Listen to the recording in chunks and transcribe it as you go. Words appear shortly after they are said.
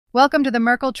Welcome to the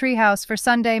Merkel Treehouse for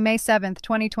Sunday, May 7th,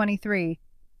 2023.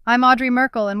 I'm Audrey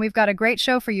Merkel, and we've got a great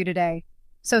show for you today.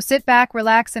 So sit back,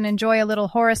 relax, and enjoy a little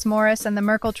Horace Morris and the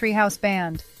Merkel Treehouse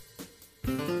Band.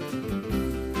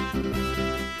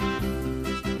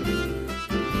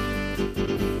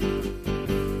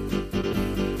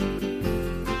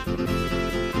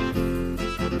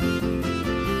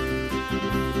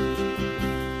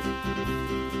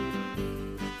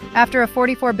 After a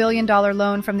 $44 billion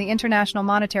loan from the International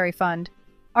Monetary Fund,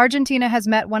 Argentina has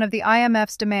met one of the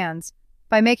IMF's demands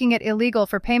by making it illegal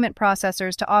for payment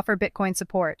processors to offer Bitcoin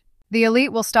support. The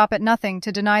elite will stop at nothing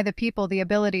to deny the people the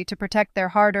ability to protect their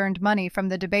hard-earned money from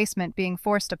the debasement being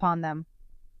forced upon them.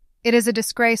 It is a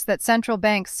disgrace that central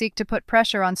banks seek to put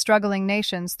pressure on struggling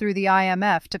nations through the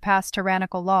IMF to pass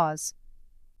tyrannical laws.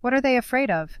 What are they afraid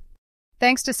of?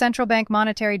 Thanks to central bank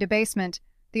monetary debasement,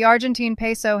 the Argentine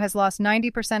peso has lost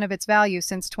 90% of its value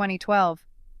since 2012.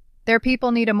 Their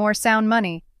people need a more sound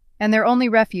money, and their only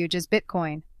refuge is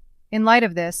Bitcoin. In light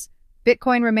of this,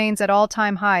 Bitcoin remains at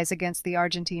all-time highs against the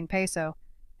Argentine peso,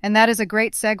 and that is a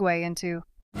great segue into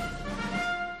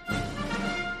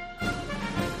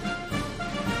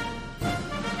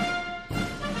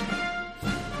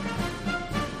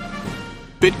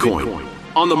Bitcoin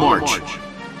on the march.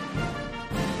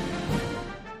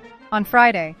 On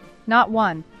Friday, not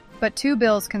one, but two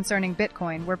bills concerning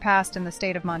Bitcoin were passed in the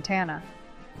state of Montana.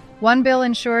 One bill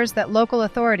ensures that local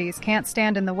authorities can't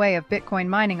stand in the way of Bitcoin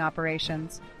mining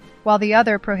operations, while the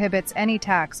other prohibits any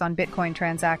tax on Bitcoin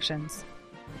transactions.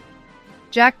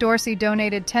 Jack Dorsey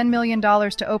donated $10 million to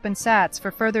OpenSats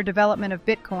for further development of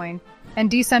Bitcoin and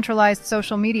decentralized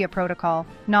social media protocol,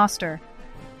 Nostr.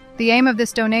 The aim of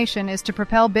this donation is to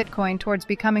propel Bitcoin towards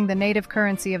becoming the native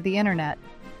currency of the Internet.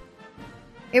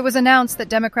 It was announced that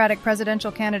Democratic presidential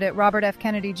candidate Robert F.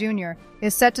 Kennedy Jr.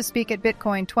 is set to speak at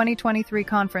Bitcoin 2023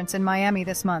 conference in Miami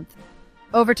this month.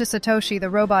 Over to Satoshi, the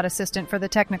robot assistant, for the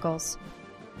technicals.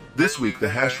 This week, the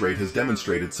hash rate has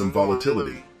demonstrated some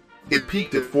volatility. It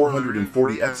peaked at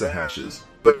 440 exahashes,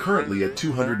 but currently at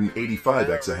 285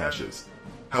 exahashes.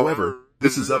 However,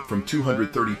 this is up from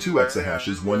 232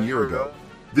 exahashes 1 year ago.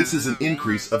 This is an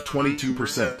increase of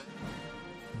 22%.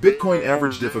 Bitcoin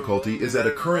average difficulty is at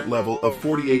a current level of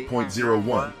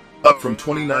 48.01, up from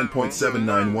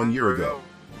 29.79 1 year ago.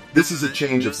 This is a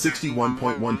change of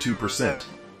 61.12%.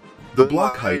 The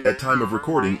block height at time of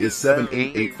recording is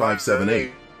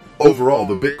 788578. Overall,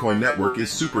 the Bitcoin network is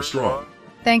super strong.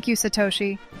 Thank you,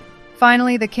 Satoshi.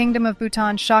 Finally, the Kingdom of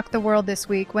Bhutan shocked the world this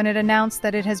week when it announced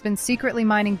that it has been secretly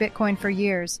mining Bitcoin for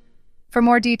years. For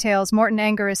more details, Morten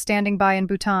Anger is standing by in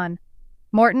Bhutan.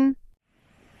 Morten?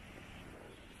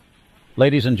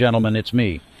 Ladies and gentlemen, it's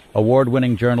me,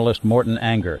 award-winning journalist Morten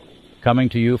Anger, coming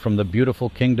to you from the beautiful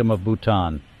Kingdom of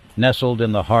Bhutan, nestled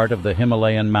in the heart of the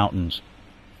Himalayan mountains.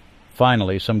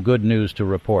 Finally, some good news to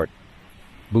report.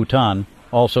 Bhutan,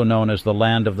 also known as the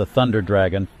Land of the Thunder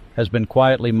Dragon, has been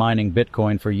quietly mining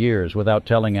Bitcoin for years without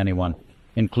telling anyone,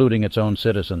 including its own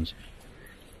citizens.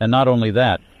 And not only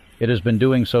that, it has been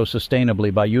doing so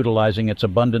sustainably by utilizing its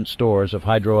abundant stores of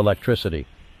hydroelectricity,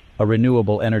 a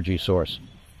renewable energy source.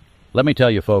 Let me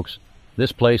tell you, folks,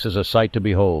 this place is a sight to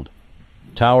behold.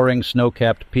 Towering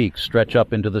snow-capped peaks stretch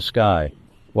up into the sky,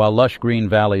 while lush green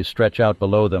valleys stretch out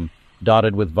below them,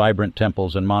 dotted with vibrant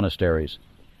temples and monasteries.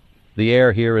 The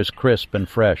air here is crisp and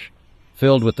fresh,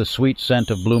 filled with the sweet scent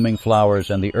of blooming flowers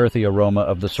and the earthy aroma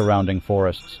of the surrounding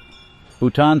forests.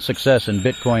 Bhutan's success in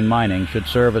Bitcoin mining should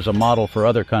serve as a model for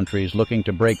other countries looking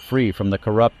to break free from the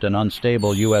corrupt and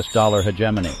unstable U.S. dollar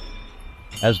hegemony.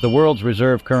 As the world's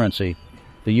reserve currency,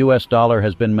 the U.S. dollar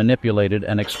has been manipulated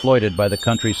and exploited by the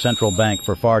country's central bank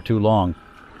for far too long,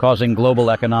 causing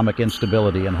global economic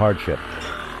instability and hardship.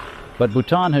 But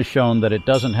Bhutan has shown that it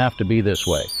doesn't have to be this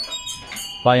way.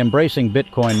 By embracing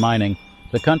Bitcoin mining,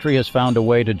 the country has found a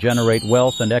way to generate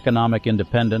wealth and economic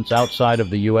independence outside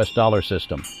of the U.S. dollar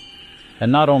system.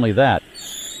 And not only that,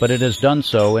 but it has done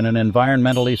so in an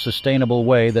environmentally sustainable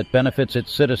way that benefits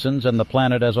its citizens and the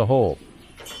planet as a whole.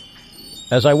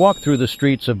 As I walk through the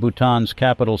streets of Bhutan's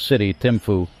capital city,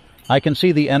 Thimphu, I can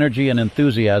see the energy and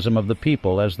enthusiasm of the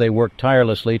people as they work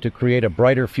tirelessly to create a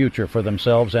brighter future for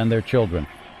themselves and their children.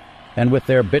 And with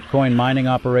their Bitcoin mining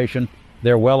operation,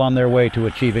 they're well on their way to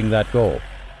achieving that goal.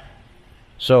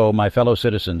 So, my fellow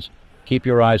citizens, keep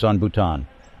your eyes on Bhutan.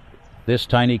 This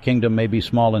tiny kingdom may be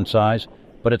small in size,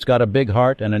 but it's got a big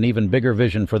heart and an even bigger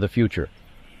vision for the future.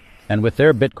 And with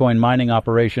their Bitcoin mining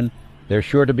operation, they're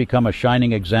sure to become a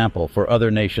shining example for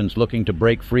other nations looking to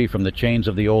break free from the chains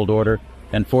of the old order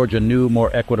and forge a new, more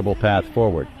equitable path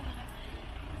forward.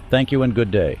 Thank you and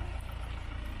good day.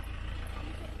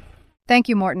 Thank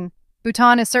you, Morten.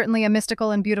 Bhutan is certainly a mystical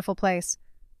and beautiful place.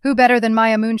 Who better than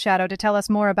Maya Moonshadow to tell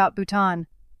us more about Bhutan?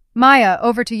 Maya,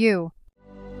 over to you.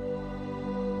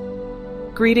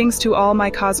 Greetings to all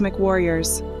my cosmic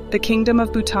warriors. The Kingdom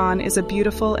of Bhutan is a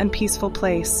beautiful and peaceful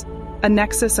place, a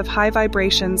nexus of high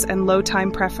vibrations and low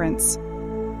time preference.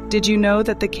 Did you know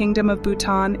that the Kingdom of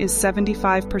Bhutan is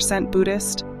 75%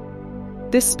 Buddhist?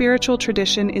 This spiritual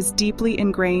tradition is deeply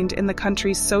ingrained in the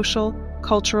country's social,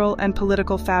 cultural, and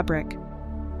political fabric.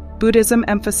 Buddhism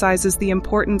emphasizes the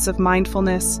importance of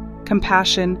mindfulness,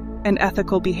 compassion, and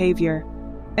ethical behavior,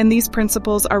 and these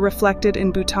principles are reflected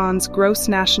in Bhutan's Gross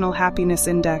National Happiness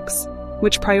Index,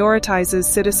 which prioritizes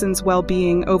citizens'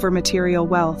 well-being over material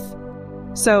wealth.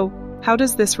 So, how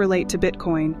does this relate to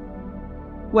Bitcoin?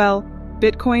 Well,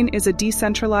 Bitcoin is a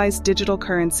decentralized digital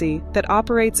currency that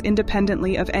operates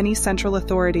independently of any central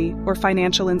authority or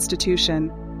financial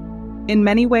institution. In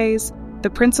many ways, the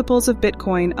principles of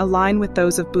Bitcoin align with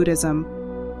those of Buddhism.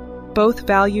 Both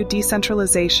value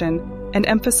decentralization and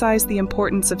emphasize the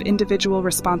importance of individual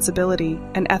responsibility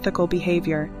and ethical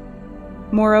behavior.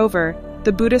 Moreover,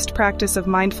 the Buddhist practice of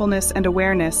mindfulness and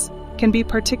awareness can be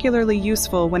particularly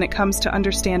useful when it comes to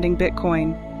understanding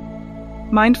Bitcoin.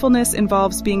 Mindfulness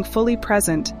involves being fully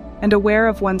present and aware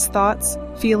of one's thoughts,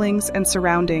 feelings, and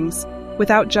surroundings,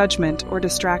 without judgment or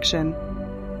distraction.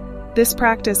 This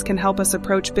practice can help us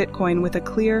approach Bitcoin with a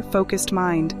clear, focused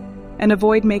mind and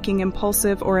avoid making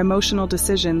impulsive or emotional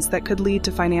decisions that could lead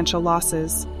to financial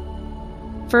losses.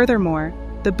 Furthermore,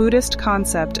 the Buddhist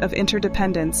concept of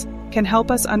interdependence can help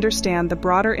us understand the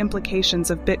broader implications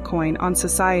of Bitcoin on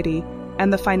society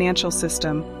and the financial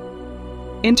system.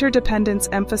 Interdependence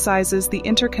emphasizes the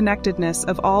interconnectedness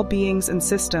of all beings and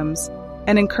systems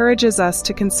and encourages us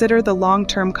to consider the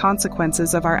long-term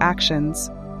consequences of our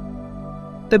actions.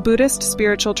 The Buddhist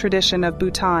spiritual tradition of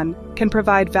Bhutan can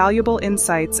provide valuable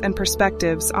insights and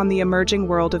perspectives on the emerging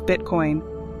world of Bitcoin.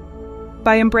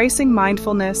 By embracing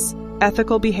mindfulness,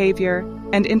 ethical behavior,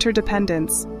 and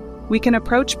interdependence, we can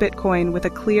approach Bitcoin with a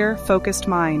clear, focused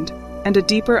mind and a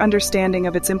deeper understanding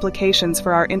of its implications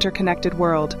for our interconnected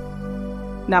world.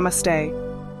 Namaste.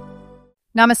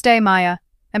 Namaste, Maya.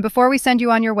 And before we send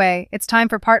you on your way, it's time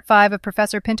for Part 5 of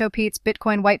Professor Pinto Pete's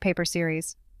Bitcoin White Paper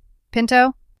series.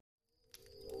 Pinto?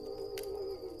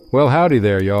 Well, howdy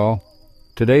there, y'all.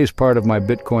 Today's part of my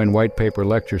Bitcoin White Paper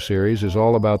lecture series is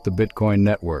all about the Bitcoin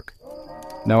network.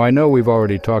 Now, I know we've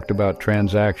already talked about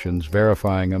transactions,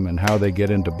 verifying them, and how they get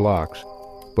into blocks,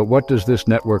 but what does this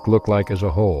network look like as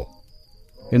a whole?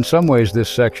 In some ways, this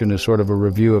section is sort of a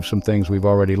review of some things we've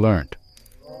already learned.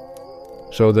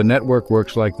 So the network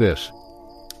works like this.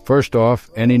 First off,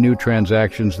 any new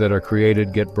transactions that are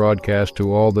created get broadcast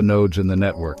to all the nodes in the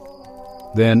network.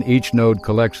 Then each node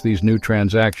collects these new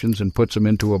transactions and puts them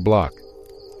into a block.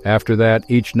 After that,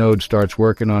 each node starts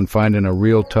working on finding a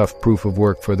real tough proof of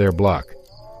work for their block.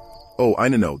 Oh, I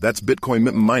know. That's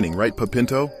Bitcoin mining, right,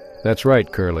 Papinto? That's right,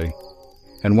 Curly.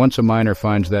 And once a miner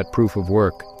finds that proof of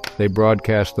work, they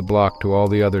broadcast the block to all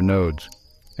the other nodes.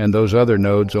 And those other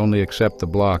nodes only accept the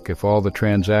block if all the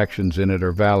transactions in it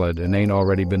are valid and ain't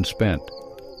already been spent.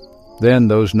 Then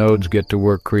those nodes get to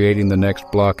work creating the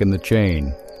next block in the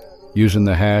chain, using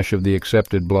the hash of the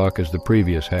accepted block as the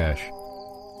previous hash.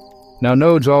 Now,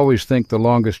 nodes always think the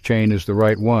longest chain is the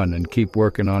right one and keep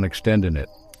working on extending it.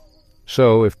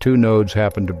 So, if two nodes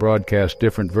happen to broadcast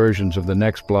different versions of the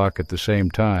next block at the same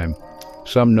time,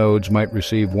 some nodes might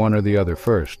receive one or the other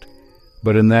first.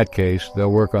 But in that case,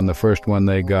 they'll work on the first one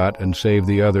they got and save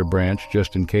the other branch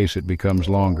just in case it becomes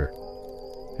longer.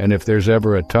 And if there's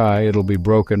ever a tie, it'll be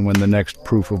broken when the next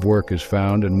proof of work is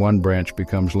found and one branch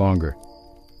becomes longer.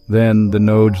 Then the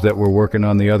nodes that were working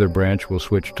on the other branch will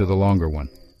switch to the longer one.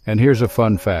 And here's a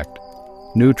fun fact.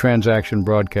 New transaction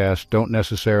broadcasts don't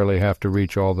necessarily have to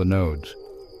reach all the nodes.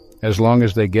 As long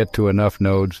as they get to enough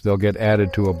nodes, they'll get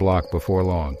added to a block before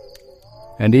long.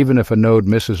 And even if a node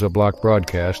misses a block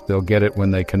broadcast, they'll get it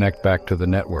when they connect back to the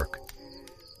network.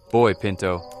 Boy,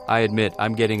 Pinto, I admit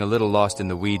I'm getting a little lost in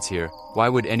the weeds here. Why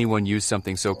would anyone use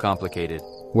something so complicated?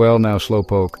 Well, now,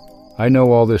 Slowpoke, I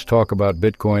know all this talk about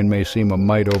Bitcoin may seem a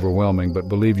mite overwhelming, but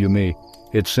believe you me,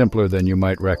 it's simpler than you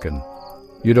might reckon.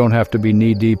 You don't have to be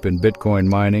knee-deep in Bitcoin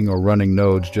mining or running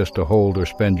nodes just to hold or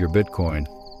spend your Bitcoin.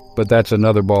 But that's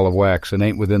another ball of wax and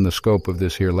ain't within the scope of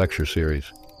this here lecture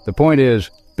series. The point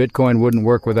is, Bitcoin wouldn't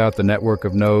work without the network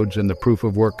of nodes and the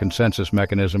proof-of-work consensus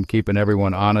mechanism keeping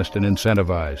everyone honest and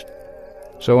incentivized.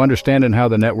 So understanding how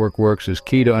the network works is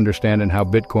key to understanding how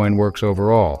Bitcoin works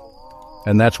overall.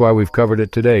 And that's why we've covered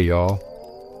it today, y'all.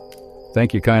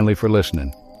 Thank you kindly for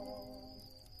listening.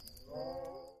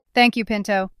 Thank you,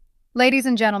 Pinto. Ladies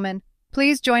and gentlemen,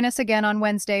 Please join us again on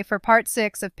Wednesday for part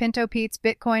 6 of Pinto Pete's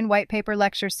Bitcoin White Paper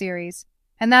Lecture Series.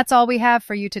 And that's all we have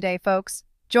for you today, folks.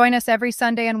 Join us every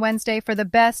Sunday and Wednesday for the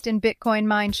best in Bitcoin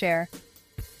mindshare.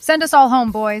 Send us all home,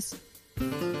 boys.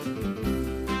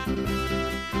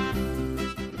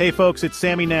 Hey folks, it's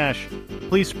Sammy Nash.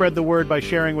 Please spread the word by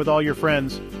sharing with all your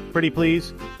friends. Pretty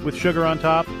please, with sugar on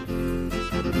top.